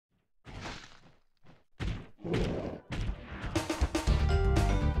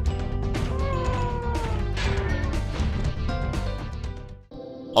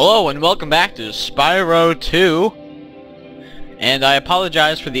Hello and welcome back to Spyro 2, and I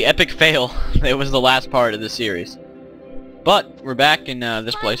apologize for the epic fail. It was the last part of the series. But we're back in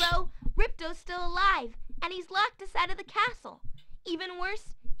this place. Spyro, Ripto's still alive, and he's locked us out of the castle. Even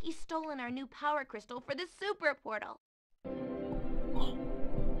worse, he's stolen our new power crystal for the super portal.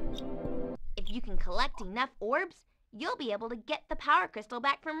 If you can collect enough orbs, you'll be able to get the power crystal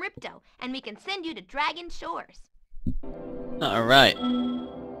back from Ripto, and we can send you to Dragon Shores. Alright.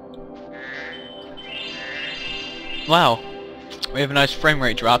 Wow. We have a nice frame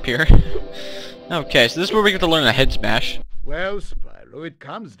rate drop here. Okay, so this is where we get to learn a head smash. Well, Spyro, it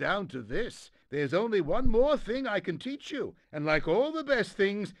comes down to this. There's only one more thing I can teach you, and like all the best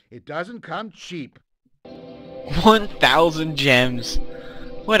things, it doesn't come cheap. 1,000 gems.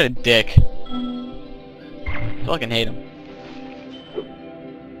 What a dick. Fucking hate him.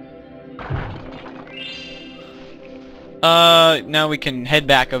 Now we can head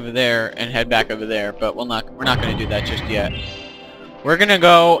back over there and head back over there, but we're not gonna do that just yet. We're gonna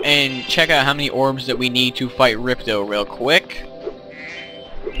go and check out how many orbs that we need to fight Ripto real quick.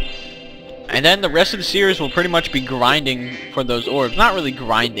 And then the rest of the series will pretty much be grinding for those orbs. Not really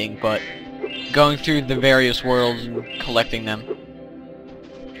grinding, but going through the various worlds and collecting them.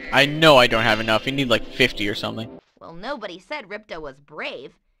 I know I don't have enough. You need like 50 or something. Well, nobody said Ripto was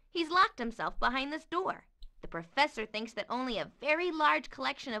brave. He's locked himself behind this door. The professor thinks that only a very large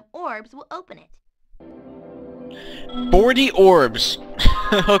collection of orbs will open it. 40 orbs.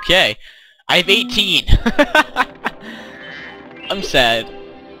 Okay. I have 18. I'm sad.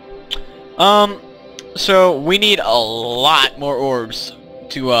 So we need a lot more orbs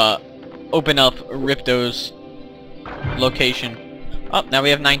to open up Ripto's location. Oh, now we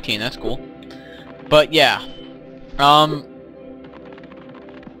have 19. That's cool. But yeah.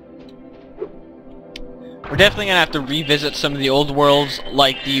 We're definitely gonna have to revisit some of the old worlds,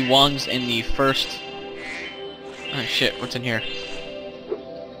 like the ones in the first... Oh shit, what's in here?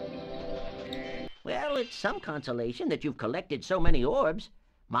 Well, it's some consolation that you've collected so many orbs.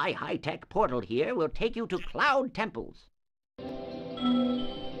 My high-tech portal here will take you to Cloud Temples. Alright,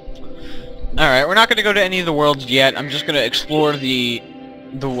 we're not gonna go to any of the worlds yet. I'm just gonna explore the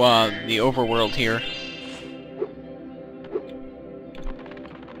overworld here.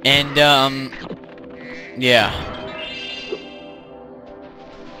 And, yeah.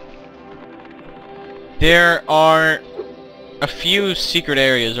 There are a few secret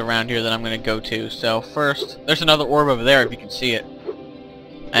areas around here that I'm going to go to. So first, there's another orb over there if you can see it.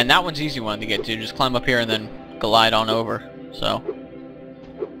 And that one's an easy one to get to. Just climb up here and then glide on over. So,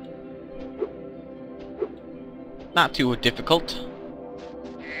 not too difficult.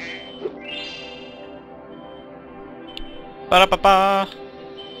 Ba-da-ba-ba.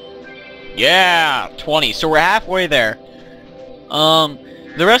 Yeah, 20. So we're halfway there.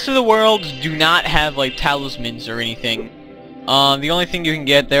 The rest of the worlds do not have like talismans or anything. The only thing you can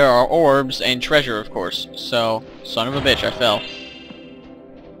get there are orbs and treasure, of course. So, son of a bitch, I fell.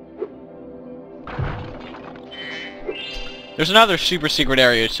 There's another super secret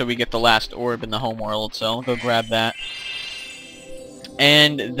area, so we get the last orb in the home world. So I'll go grab that,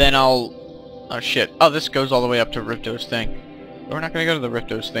 and then I'll. Oh shit! Oh, this goes all the way up to Ripto's thing. We're not gonna go to the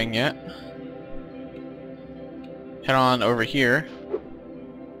Ripto's thing yet. Head on over here.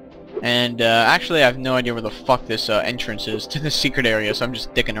 And, actually I have no idea where the fuck this, entrance is to the secret area, so I'm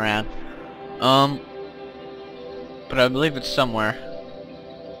just dicking around. But I believe it's somewhere.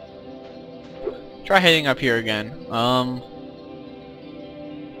 Try heading up here again.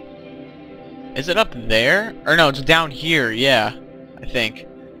 Is it up there? Or no, it's down here, yeah. I think.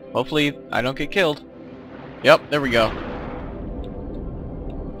 Hopefully I don't get killed. Yep, there we go.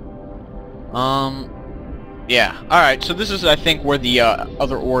 Yeah. Alright, so this is, I think, where the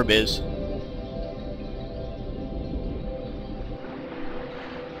other orb is.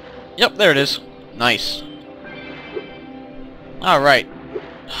 Yep, there it is. Nice. Alright.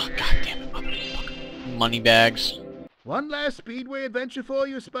 Oh, God damn it, motherfucker. Money bags. One last Speedway adventure for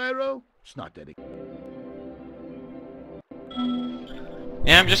you, Spyro? It's not that...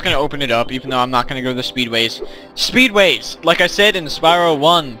 Yeah, I'm just gonna open it up, even though I'm not gonna go to the Speedways. Speedways! Like I said in Spyro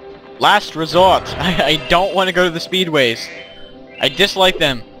 1. Last resort. I don't want to go to the Speedways. I dislike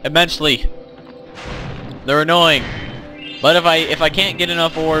them immensely. They're annoying. But if I can't get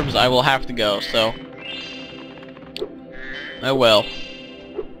enough orbs, I will have to go, so. Oh well.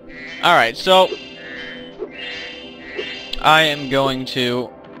 Alright, so I am going to...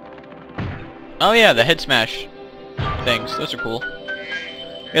 Oh yeah, the head smash things. Those are cool.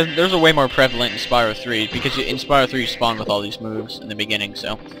 Those are way more prevalent in Spyro 3, because in Spyro 3 you spawn with all these moves in the beginning,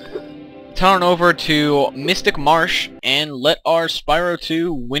 so. head on over to Mystic Marsh and let our Spyro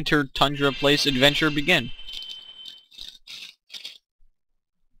 2 Winter Tundra Place adventure begin.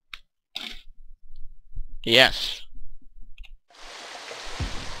 Yes.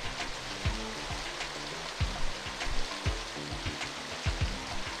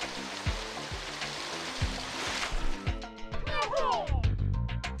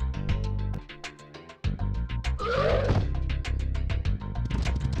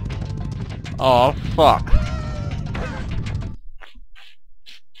 Oh, fuck.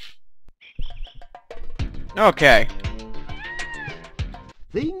 Okay.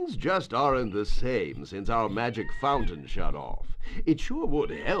 Things just aren't the same since our magic fountain shut off. It sure would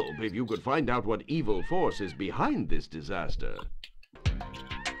help if you could find out what evil force is behind this disaster.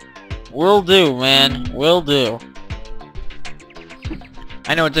 Will do, man. Will do.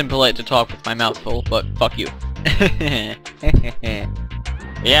 I know it's impolite to talk with my mouth full, but fuck you.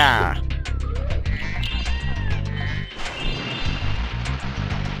 Yeah.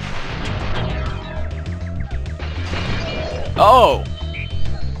 Oh!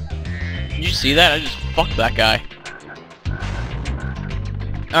 Did you see that? I just fucked that guy.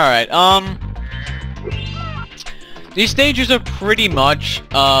 Alright, these stages are pretty much,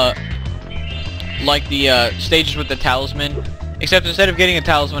 like the, stages with the talisman. Except instead of getting a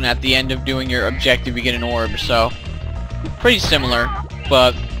talisman at the end of doing your objective, you get an orb, so... pretty similar,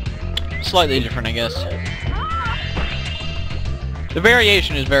 but slightly different, I guess. The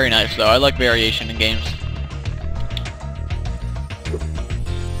variation is very nice, though. I like variation in games.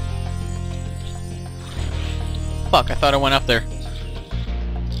 Fuck, I thought I went up there.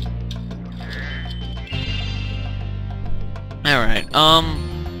 Alright, I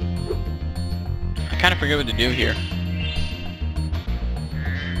kinda forget what to do here.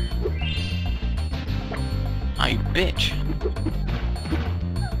 Ah, you bitch.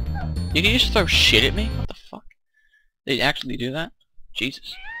 Did you just throw shit at me? What the fuck? Did you actually do that?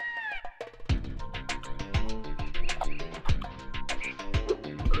 Jesus.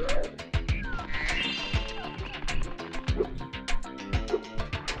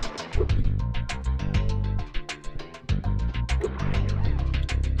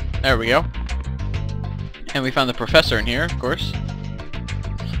 There we go. And we found the professor in here, of course.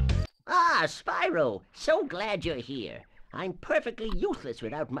 Ah, Spyro, so glad you're here. I'm perfectly useless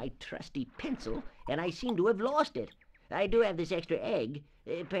without my trusty pencil, and I seem to have lost it. I do have this extra egg.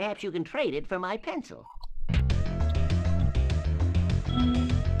 Perhaps you can trade it for my pencil.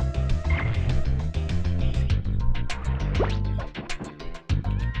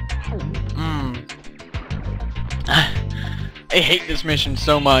 I hate this mission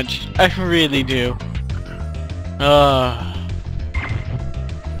so much. I really do.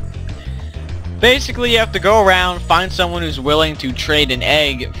 Basically, you have to go around, find someone who's willing to trade an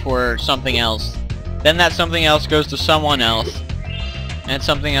egg for something else. Then that something else goes to someone else. And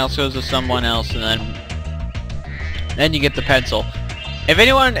something else goes to someone else, and then you get the pencil. If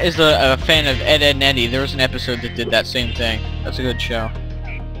anyone is a fan of Ed, Edd n Eddy, there was an episode that did that same thing. That's a good show.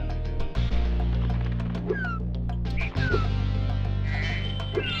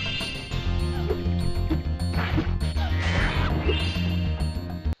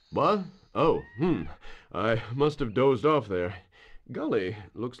 What? Oh, I must have dozed off there. Golly,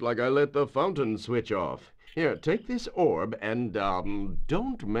 looks like I let the fountain switch off. Here, take this orb and,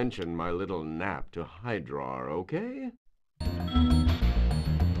 don't mention my little nap to Hydrar, okay?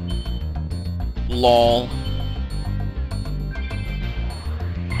 LOL.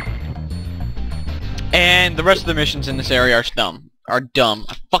 And the rest of the missions in this area are dumb.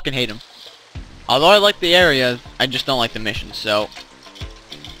 I fucking hate them. Although I like the area, I just don't like the missions, so...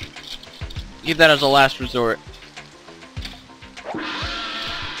 keep that as a last resort.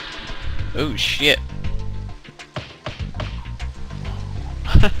 Oh shit.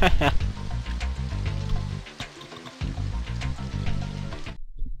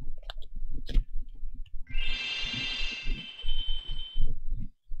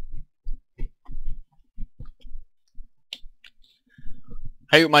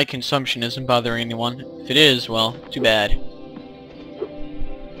 I hope my consumption isn't bothering anyone. If it is, well, too bad.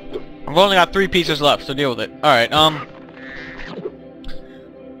 I've only got 3 pieces left, so deal with it. Alright,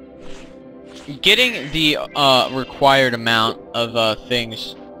 getting the, required amount of,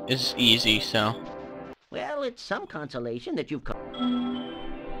 things is easy, so... Well, it's some consolation that you've...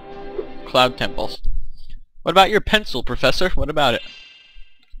 Cloud temples. What about your pencil, Professor? What about it?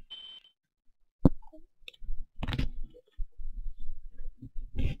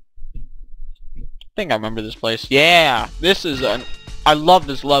 I think I remember this place. Yeah! This is an... I love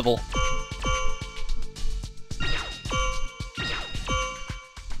this level.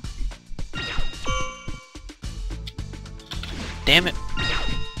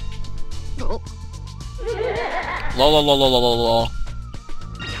 lol, lol, lol, lol, lol.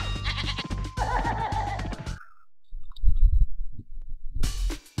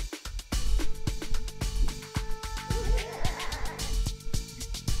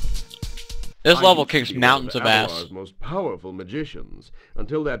 This level kicks mountains of ass. Avalar's most powerful magicians.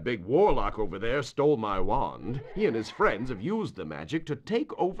 Until that big warlock over there stole my wand, he and his friends have used the magic to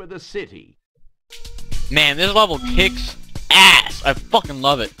take over the city. Man, this level kicks ass. I fucking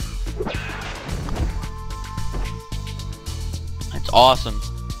love it. It's awesome.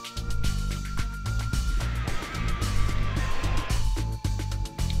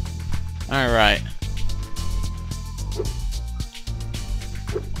 Alright.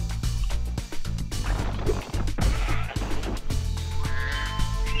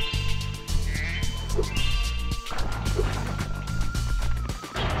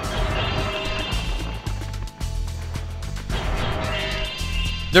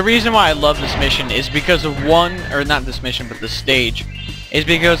 The reason why I love this mission is because of one, or not this mission, but this stage, is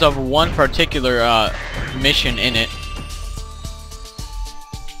because of one particular mission in it.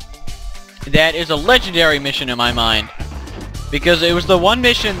 That is a legendary mission in my mind. Because it was the one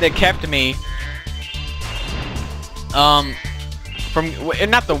mission that kept me, not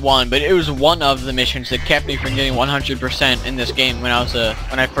the one, but it was one of the missions that kept me from getting 100% in this game when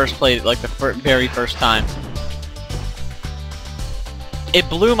I first played it, like the very first time. It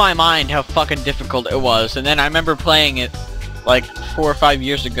blew my mind how fucking difficult it was, and then I remember playing it like 4 or 5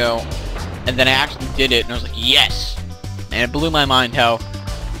 years ago, and then I actually did it, and I was like, yes! And it blew my mind how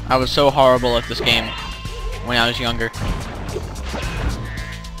I was so horrible at this game when I was younger.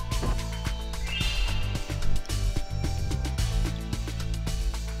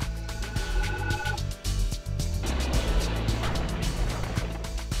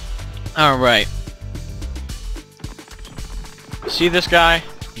 Alright. See this guy?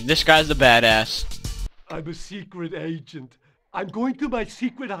 This guy's the badass. I'm a secret agent. I'm going to my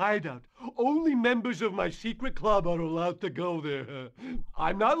secret hideout. Only members of my secret club are allowed to go there.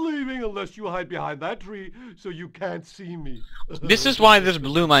 I'm not leaving unless you hide behind that tree so you can't see me. This is why this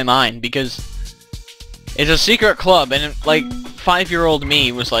blew my mind, because it's a secret club, and like 5-year-old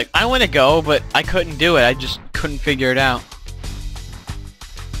me was like, I want to go, but I couldn't do it. I just couldn't figure it out.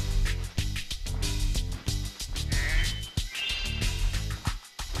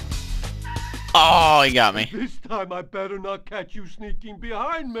 Oh, he got me. This time I better not catch you sneaking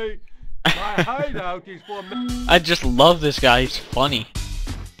behind me. My hideout is for me. I just love this guy. He's funny.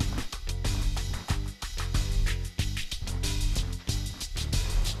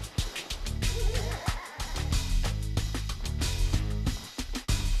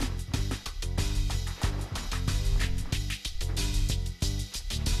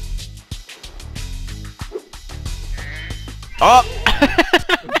 Oh!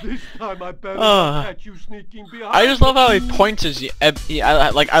 This time I better not catch you sneaking behind. I just love how he points at you.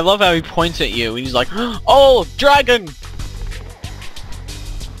 I love how he points at you, and he's like, "Oh, dragon!"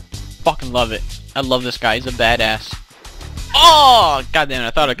 Fucking love it. I love this guy. He's a badass. Oh, goddamn!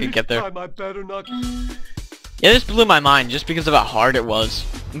 I thought I could get there. This time I better not. Yeah, this blew my mind just because of how hard it was.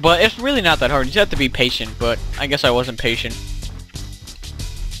 But it's really not that hard. You just have to be patient. But I guess I wasn't patient.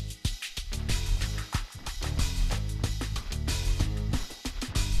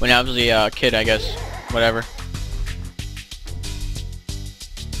 When I was a kid, I guess. Whatever.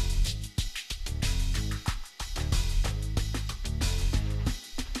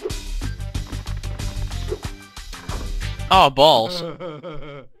 Oh, balls.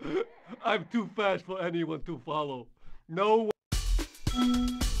 I'm too fast for anyone to follow. No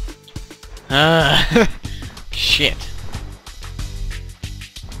one. Shit.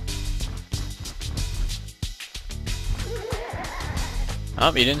 Oh,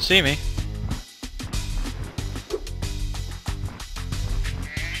 you didn't see me.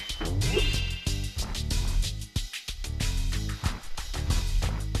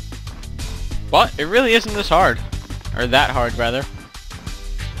 What? It really isn't this hard. Or that hard, rather.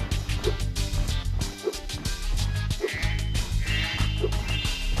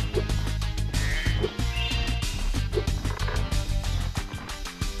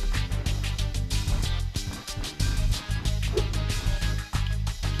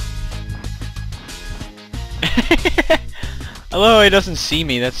 I love how he doesn't see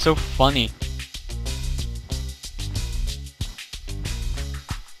me. That's so funny.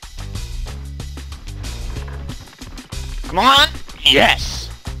 Come on! Yes!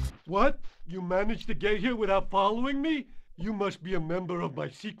 What? You managed to get here without following me? You must be a member of my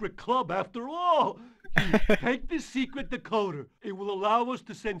secret club after all. Here, take this secret decoder. It will allow us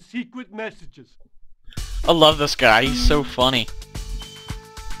to send secret messages. I love this guy. He's so funny.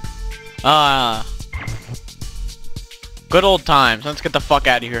 Good old times. Let's get the fuck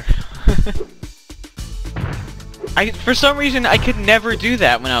out of here. For some reason, I could never do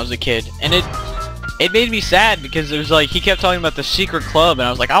that when I was a kid, and it made me sad because it was like, he kept talking about the secret club, and I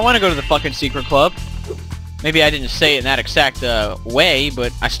was like, I want to go to the fucking secret club. Maybe I didn't say it in that exact way,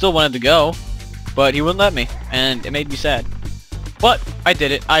 but I still wanted to go, but he wouldn't let me, and it made me sad. But I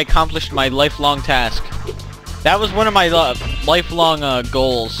did it. I accomplished my lifelong task. That was one of my lifelong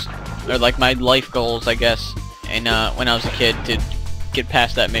goals, or like my life goals, I guess, and when I was a kid, to get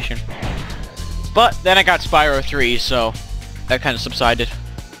past that mission. But then I got Spyro 3, so that kind of subsided.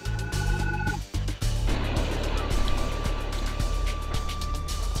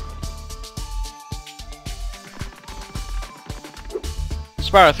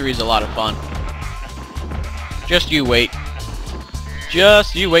 Spyro 3 is a lot of fun. Just you wait.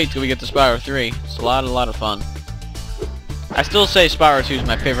 Just you wait till we get to Spyro 3. It's a lot of fun. I still say Spyro 2 is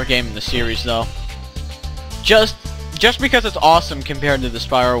my favorite game in the series, though. Just because it's awesome compared to the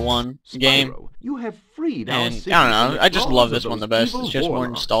Spyro 1 game. Spyro, you have freed our And city I don't from know, I just claws love of this one the those best. evil It's just more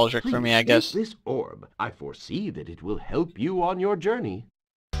warlocks. nostalgic for me, I Please guess. take this orb. I foresee that it will help you on your journey.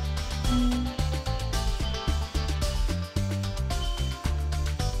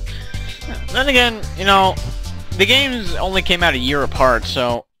 Then again, you know, the games only came out a year apart,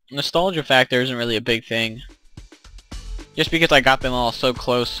 so nostalgia factor isn't really a big thing. Just because I got them all so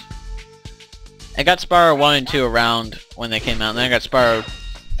close. I got Spyro 1 and 2 around when they came out, and then I got Spyro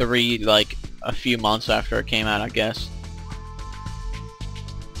 3 like a few months after it came out, I guess.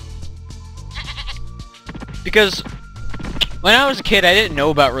 Because when I was a kid, I didn't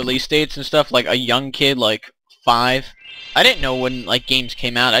know about release dates and stuff. Like a young kid, like 5, I didn't know when like games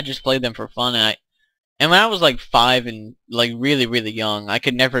came out. I just played them for fun, and when I was like 5 and like really young, I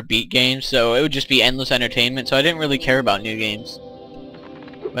could never beat games, so it would just be endless entertainment. So I didn't really care about new games.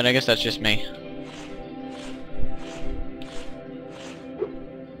 But I guess that's just me.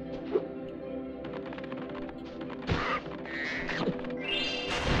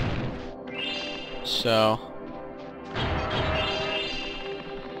 So,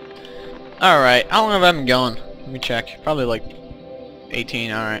 alright, how long have I been going? Let me check. Probably like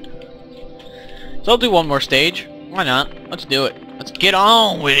 18, alright. So I'll do one more stage. Why not? Let's do it. Let's get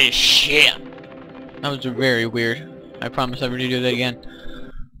on with this shit. That was very weird. I promise never to do that again.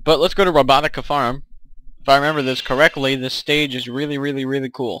 But let's go to Robotica Farm. If I remember this correctly, this stage is really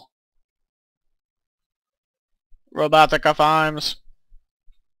cool. Robotica Farms.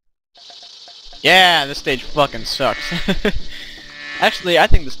 Yeah, this stage fucking sucks. Actually, I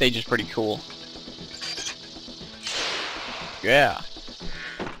think the stage is pretty cool. Yeah.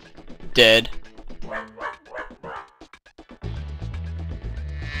 Dead.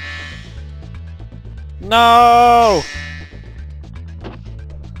 No!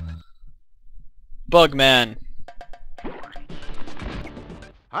 Bugman.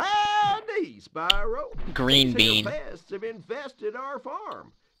 Howdy, Spyro. Green bean. These pests have infested our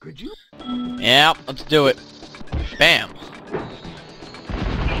farm. Could you? Yeah, let's do it. Bam.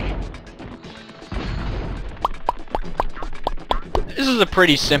 This is a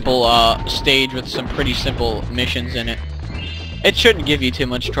pretty simple stage with some pretty simple missions in it. It shouldn't give you too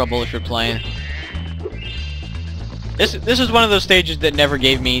much trouble if you're playing. This is one of those stages that never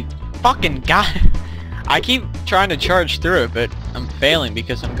gave me fucking god. I keep trying to charge through it, but I'm failing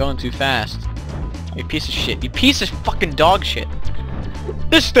because I'm going too fast. You piece of shit. You piece of fucking dog shit.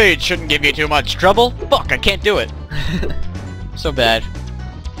 This stage shouldn't give you too much trouble. Fuck, I can't do it. So bad.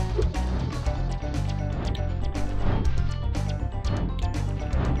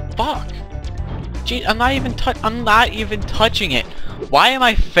 Fuck. Gee, I'm not even touching it. Why am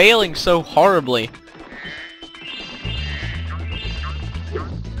I failing so horribly?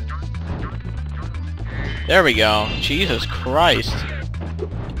 There we go. Jesus Christ.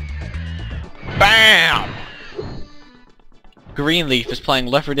 Bam! Greenleaf is playing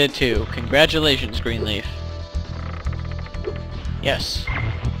Left 4 Dead 2. Congratulations, Greenleaf. Yes.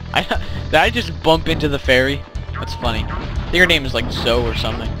 Did I just bump into the fairy? That's funny. I think her name is like Zoe or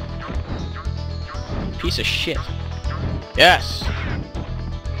something. Piece of shit. Yes!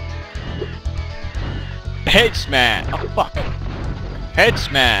 Head smash! Oh, fuck. Head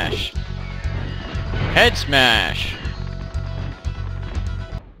smash! Head smash!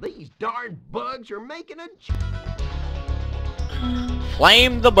 These darn bugs are making a...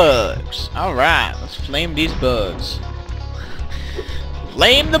 Flame the bugs. Alright, let's flame these bugs.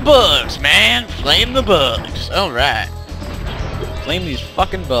 Flame the bugs, man! Flame the bugs. Alright. Flame these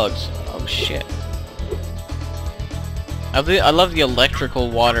fucking bugs. Oh shit. I love the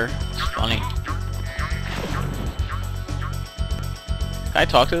electrical water. It's funny. Can I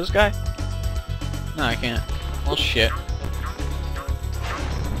talk to this guy? No, I can't. Well, shit.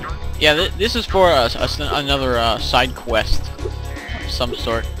 Yeah, this is for another side quest of some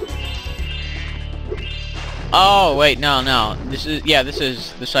sort. Oh wait, no. This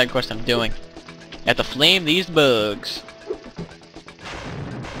is the side quest I'm doing. You have to flame these bugs.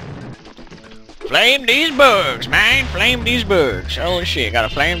 Flame these bugs, man! Flame these bugs! Holy shit, gotta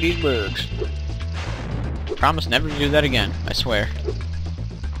flame these bugs. Promise never to do that again, I swear.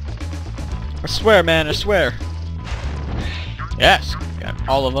 I swear, man, I swear. Yes, got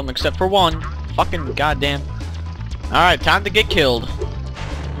all of them except for one. Fucking goddamn. Alright, time to get killed.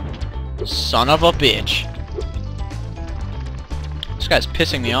 Son of a bitch. This guy's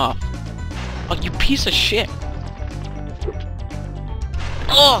pissing me off. Oh, you piece of shit.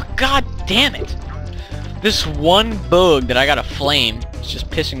 Oh, god damn it. This one bug that I gotta flame is just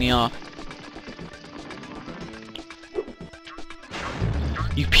pissing me off.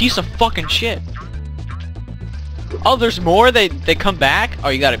 You piece of fucking shit. Oh, there's more? They come back? Oh,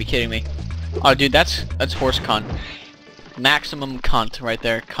 you gotta be kidding me. Oh, dude, that's horse cunt. Maximum cunt right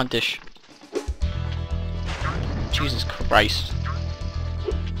there. Cuntish. Jesus Christ.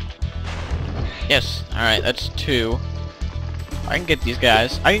 Yes, alright, that's 2. I can get these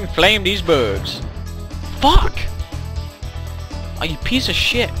guys. I can flame these bugs. Fuck! Oh, you piece of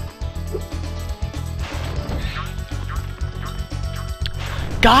shit.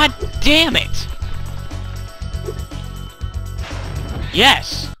 God damn it!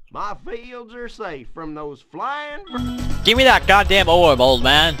 Yes! My fields are safe from those flying... Give me that goddamn orb, old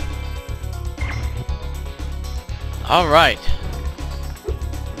man. Alright.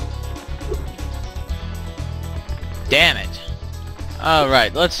 Damn it.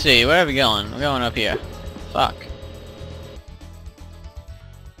 Alright, let's see. Where are we going? We're going up here. Fuck.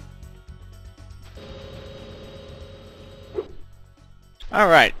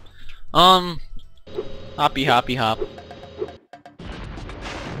 Alright. Hoppy hoppy hop.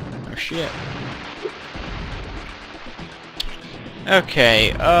 Oh shit.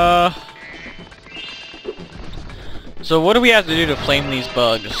 Okay, so what do we have to do to flame these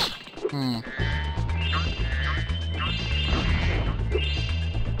bugs?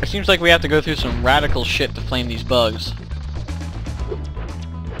 It seems like we have to go through some radical shit to flame these bugs.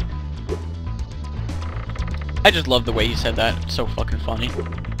 I just love the way he said that. It's so fucking funny.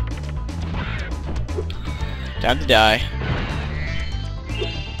 Time to die.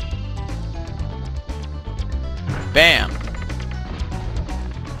 Bam!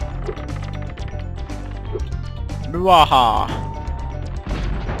 Waha!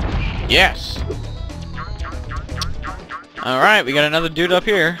 Yes! Alright, we got another dude up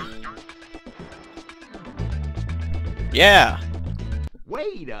here. Yeah!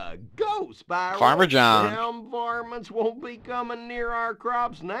 Way to go, Spyro! Farmer John. Them varmints won't be coming near our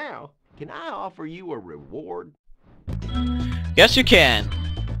crops now. Can I offer you a reward? Yes, you can.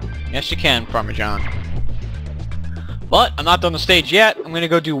 Yes, you can, Farmer John. But I'm not done the stage yet. I'm gonna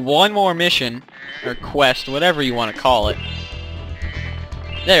go do one more mission, or quest, whatever you want to call it.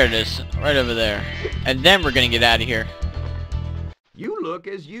 There it is, right over there. And then we're gonna get out of here. You look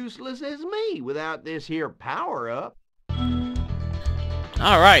as useless as me without this here power-up.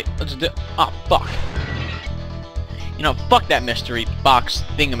 Alright, let's do... Oh, fuck. You know, fuck that mystery box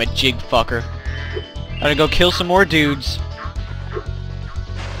thingamajig fucker. Gotta go kill some more dudes.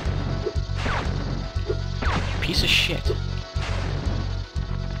 Piece of shit.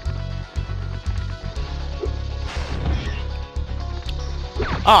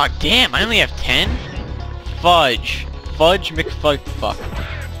 Aw, oh, damn, I only have 10? Fudge. Fudge McFudge fuck.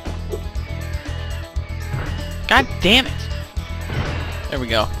 God damn it. There we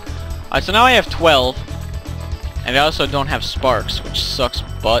go. Alright, so now I have 12. And I also don't have sparks, which sucks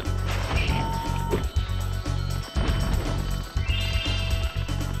butt.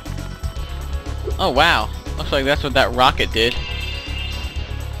 Oh wow. Looks like that's what that rocket did.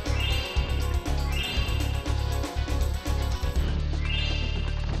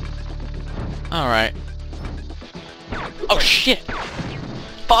 Alright. Oh shit!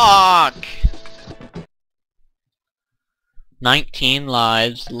 Fuck! 19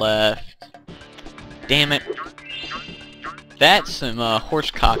 lives left. Damn it. That's some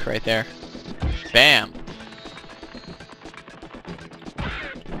horsecock right there. Bam.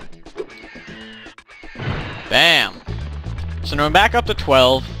 Bam. So now we're back up to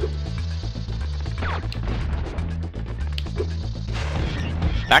 12.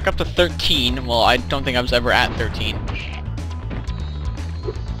 Back up to 13. Well, I don't think I was ever at 13.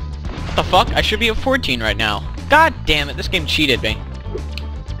 What the fuck? I should be at 14 right now. God damn it, this game cheated me.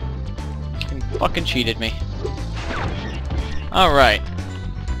 This game fucking cheated me. Alright.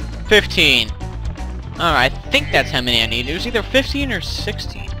 15. Alright, I think that's how many I need. It was either 15 or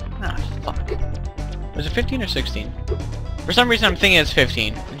 16. Ah, fuck. Was it 15 or 16? For some reason I'm thinking it's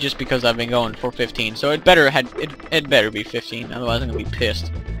 15, just because I've been going for 15. So it better be 15, otherwise I'm gonna be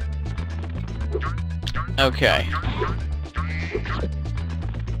pissed. Okay.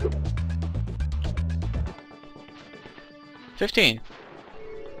 $15.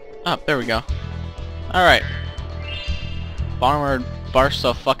 Oh, there we go. Alright. Farmer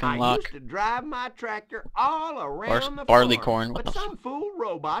Barsta fucking I luck. used to drive my tractor all around the barley farm, corn. but some fool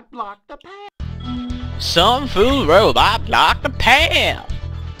robot blocked the path. Some fool robot blocked the path!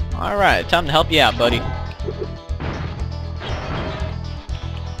 Alright, time to help you out, buddy.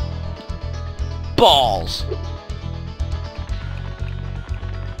 Balls!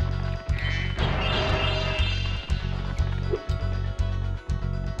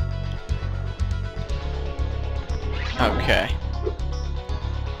 Okay.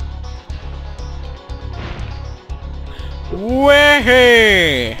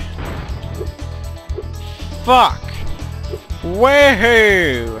 Way! Fuck!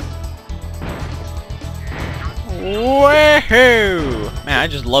 Woohoo! Woohoo! Man, I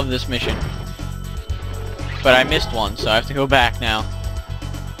just love this mission. But I missed one, so I have to go back now.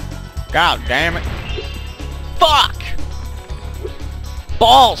 God damn it. Fuck!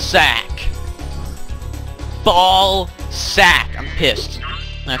 Ball sack! Ball sack! I'm pissed.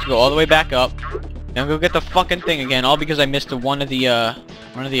 I have to go all the way back up. And go get the fucking thing again, all because I missed one of the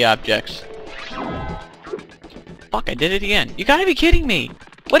objects. Fuck, I did it again. You gotta be kidding me!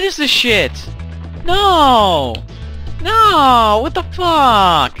 What is this shit? No! No! What the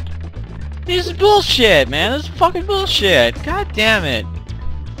fuck? This is bullshit, man. This is fucking bullshit. God damn it.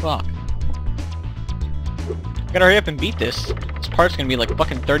 Fuck. Gotta hurry up and beat this. This part's gonna be like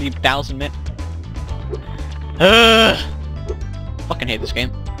fucking 30,000 minutes. Fucking hate this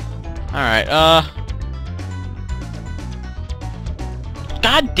game. Alright,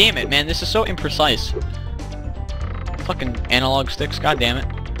 God damn it, man. This is so imprecise. Fucking analog sticks. God damn it.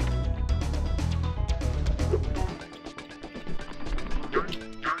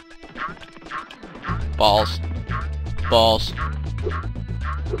 Balls. Balls.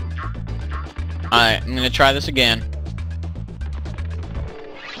 Alright, I'm gonna try this again.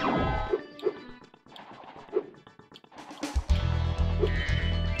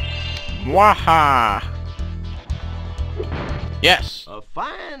 Waha! Yes! A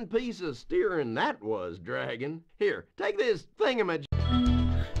fine piece of steering that was, Dragon. Here, take this thingamajig.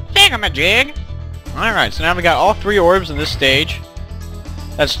 Thingamajig! Alright, so now we got all 3 orbs in this stage.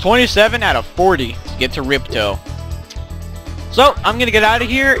 That's 27 out of 40 to get to Ripto. So, I'm gonna get out of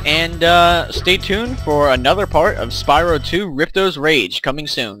here, and stay tuned for another part of Spyro 2 Ripto's Rage coming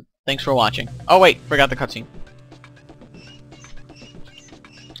soon. Thanks for watching. Oh wait, forgot the cutscene.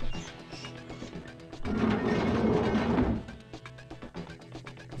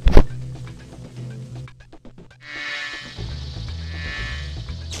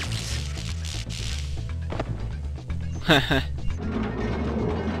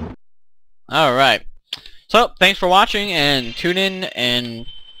 Alright. So, thanks for watching, and tune in and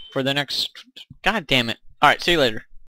for the next... God damn it. Alright, see you later.